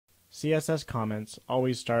CSS comments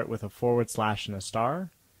always start with a / and a star,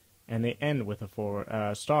 and they end with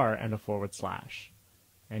a star and a /.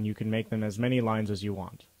 And you can make them as many lines as you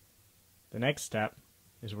want. The next step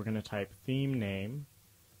is we're going to type theme name,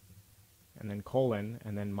 and then colon,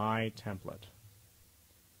 and then my template.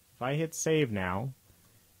 If I hit save now,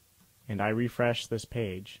 and I refresh this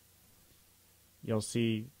page, you'll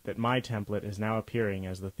see that my template is now appearing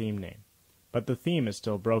as the theme name. But the theme is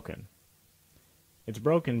still broken. It's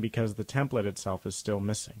broken because the template itself is still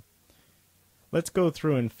missing. Let's go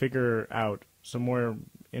through and figure out some more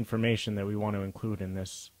information that we want to include in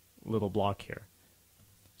this little block here.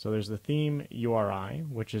 So there's the theme URI,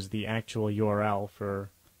 which is the actual URL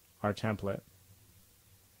for our template.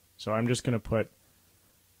 So I'm just going to put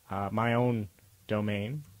my own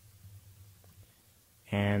domain,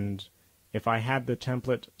 and if I had the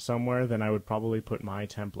template somewhere, then I would probably put my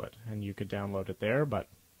template, and you could download it there, but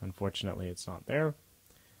unfortunately it's not there.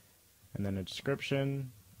 And then a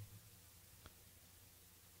description,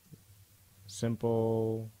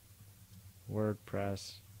 simple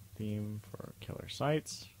WordPress theme for killer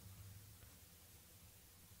sites,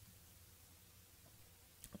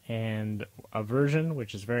 and a version,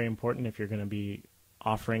 which is very important if you're going to be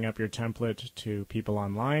offering up your template to people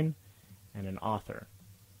online, and an author.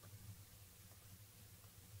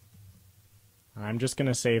 I'm just going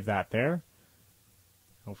to save that there.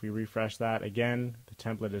 If we refresh that again, the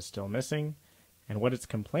template is still missing, and what it's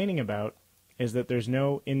complaining about is that there's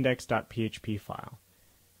no index.php file.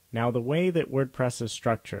 Now, the way that WordPress is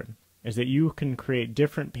structured is that you can create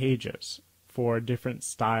different pages for different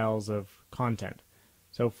styles of content.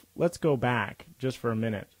 So let's go back just for a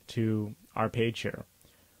minute to our page here.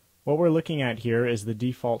 What we're looking at here is the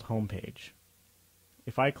default homepage.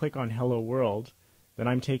 If I click on Hello World, then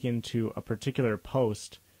I'm taken to a particular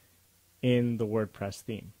post in the WordPress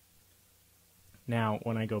theme. Now,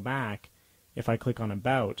 when I go back, if I click on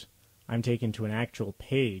About, I'm taken to an actual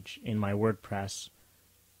page in my WordPress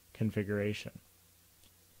configuration.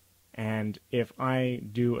 And if I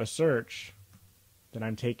do a search, then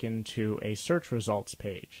I'm taken to a search results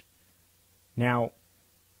page. Now,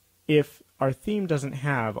 if our theme doesn't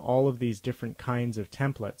have all of these different kinds of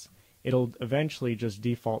templates, it'll eventually just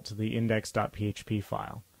default to the index.php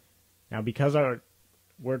file. Now, because our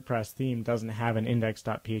WordPress theme doesn't have an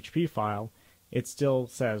index.php file, it still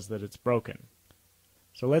says that it's broken.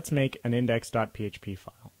 So let's make an index.php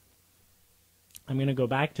file. I'm going to go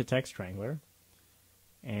back to Text Wrangler,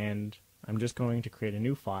 and I'm just going to create a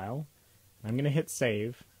new file. I'm going to hit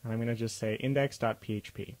save, and I'm going to just say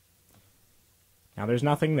index.php. Now there's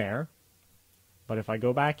nothing there, but if I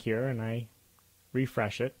go back here and I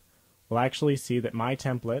refresh it, we'll actually see that my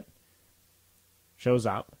template shows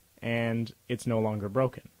up and it's no longer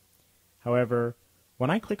broken. However, when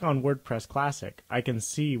I click on WordPress Classic, I can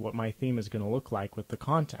see what my theme is going to look like with the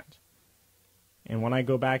content. And when I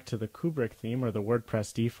go back to the Kubrick theme or the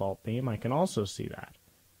WordPress default theme, I can also see that.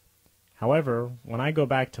 However, when I go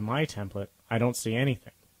back to my template, I don't see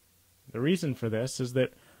anything. The reason for this is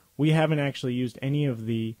that we haven't actually used any of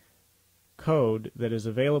the code that is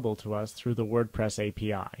available to us through the WordPress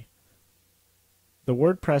API. The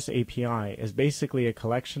WordPress API is basically a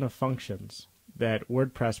collection of functions that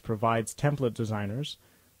WordPress provides template designers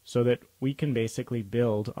so that we can basically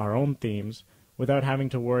build our own themes without having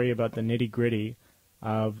to worry about the nitty-gritty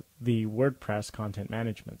of the WordPress content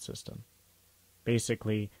management system.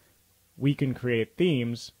 Basically, we can create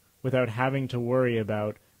themes without having to worry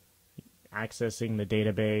about accessing the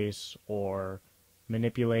database or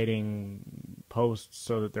manipulating posts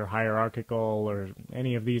so that they're hierarchical or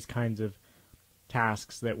any of these kinds of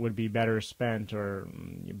tasks that would be better spent or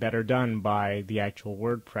better done by the actual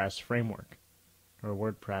WordPress framework or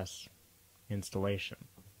WordPress installation.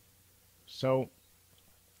 So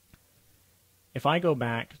if I go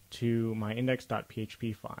back to my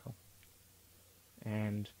index.php file,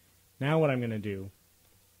 and now what I'm going to do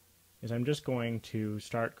is I'm just going to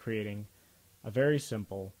start creating a very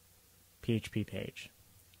simple PHP page.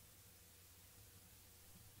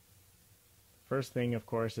 First thing, of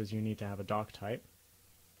course, is you need to have a doc type.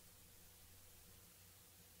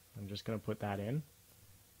 I'm just going to put that in.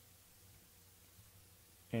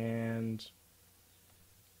 And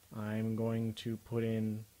I'm going to put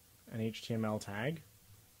in an HTML tag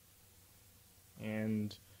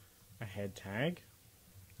and a head tag.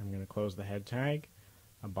 I'm going to close the head tag,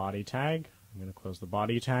 a body tag. I'm going to close the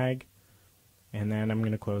body tag, and then I'm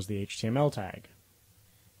going to close the HTML tag.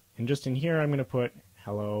 And just in here, I'm going to put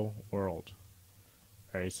hello world.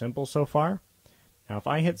 Very simple so far. Now if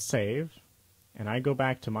I hit save and I go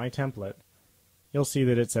back to my template, you'll see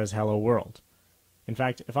that it says hello world. In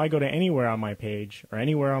fact, if I go to anywhere on my page or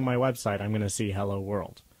anywhere on my website, I'm going to see Hello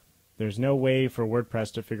World. There's no way for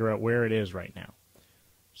WordPress to figure out where it is right now.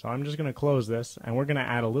 So I'm just going to close this, and we're going to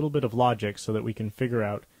add a little bit of logic so that we can figure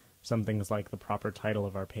out some things like the proper title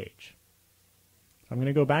of our page. So I'm going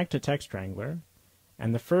to go back to Text Wrangler,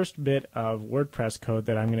 and the first bit of WordPress code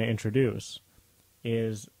that I'm going to introduce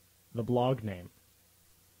is the blog name.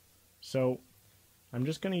 So I'm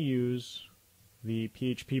just going to use the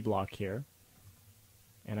PHP block here,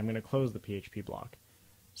 and I'm going to close the PHP block.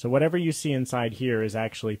 So whatever you see inside here is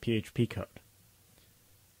actually PHP code.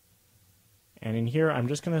 And in here, I'm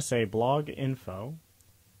just going to say blog info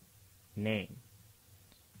name.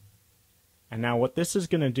 And now what this is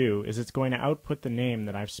going to do is it's going to output the name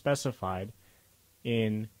that I've specified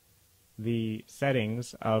in the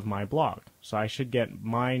settings of my blog. So I should get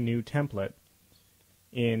my new template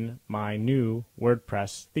in my new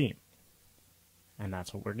WordPress theme. And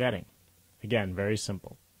that's what we're getting. Again, very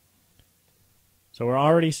simple. So we're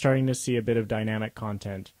already starting to see a bit of dynamic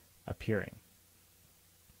content appearing.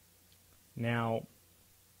 Now,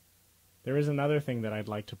 there is another thing that I'd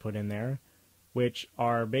like to put in there, which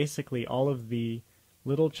are basically all of the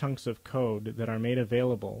little chunks of code that are made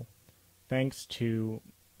available thanks to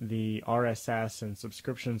the RSS and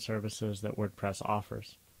subscription services that WordPress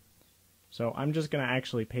offers. So I'm just going to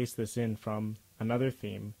actually paste this in from another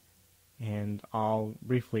theme, and I'll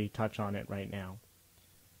briefly touch on it right now.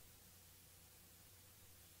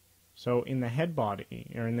 So in the head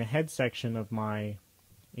body, or in the head section of my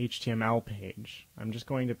HTML page, I'm just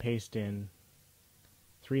going to paste in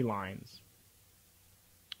 3 lines.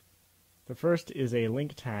 The first is a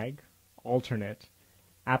link tag, alternate,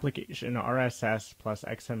 application RSS plus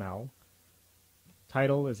XML.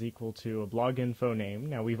 Title is equal to a blog info name.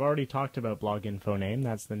 Now we've already talked about blog info name,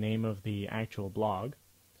 that's the name of the actual blog.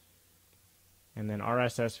 And then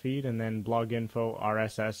RSS feed, and then blog info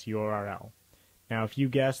RSS URL. Now if you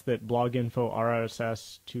guess that blog info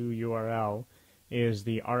RSS to URL is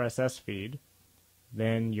the RSS feed,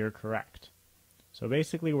 then you're correct. So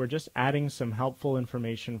basically we're just adding some helpful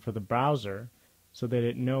information for the browser so that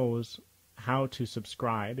it knows how to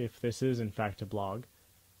subscribe, if this is in fact a blog,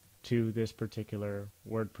 to this particular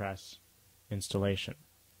WordPress installation.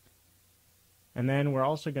 And then we're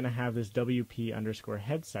also going to have this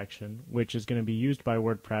WP_head section, which is going to be used by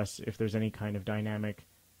WordPress if there's any kind of dynamic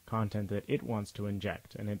content that it wants to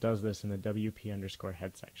inject, and it does this in the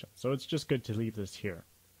WP_head section. So it's just good to leave this here.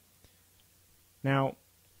 Now,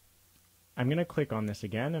 I'm going to click on this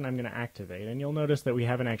again, and I'm going to activate, and you'll notice that we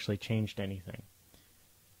haven't actually changed anything.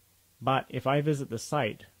 But if I visit the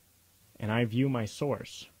site, and I view my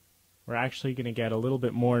source, we're actually going to get a little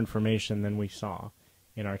bit more information than we saw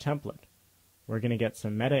in our template. We're going to get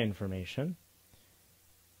some meta information.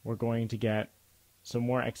 We're going to get some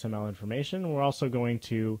more XML information. We're also going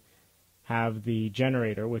to have the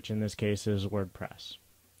generator, which in this case is WordPress.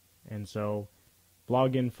 And so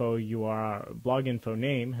blog info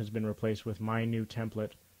name has been replaced with my new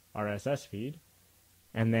template RSS feed,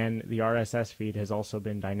 and then the RSS feed has also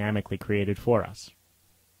been dynamically created for us.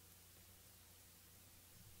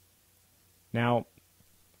 Now,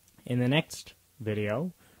 in the next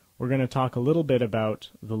video, we're going to talk a little bit about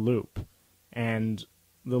the loop. And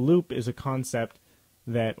the loop is a concept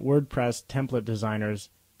that WordPress template designers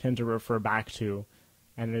tend to refer back to,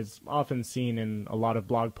 and is often seen in a lot of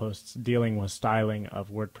blog posts dealing with styling of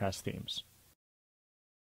WordPress themes.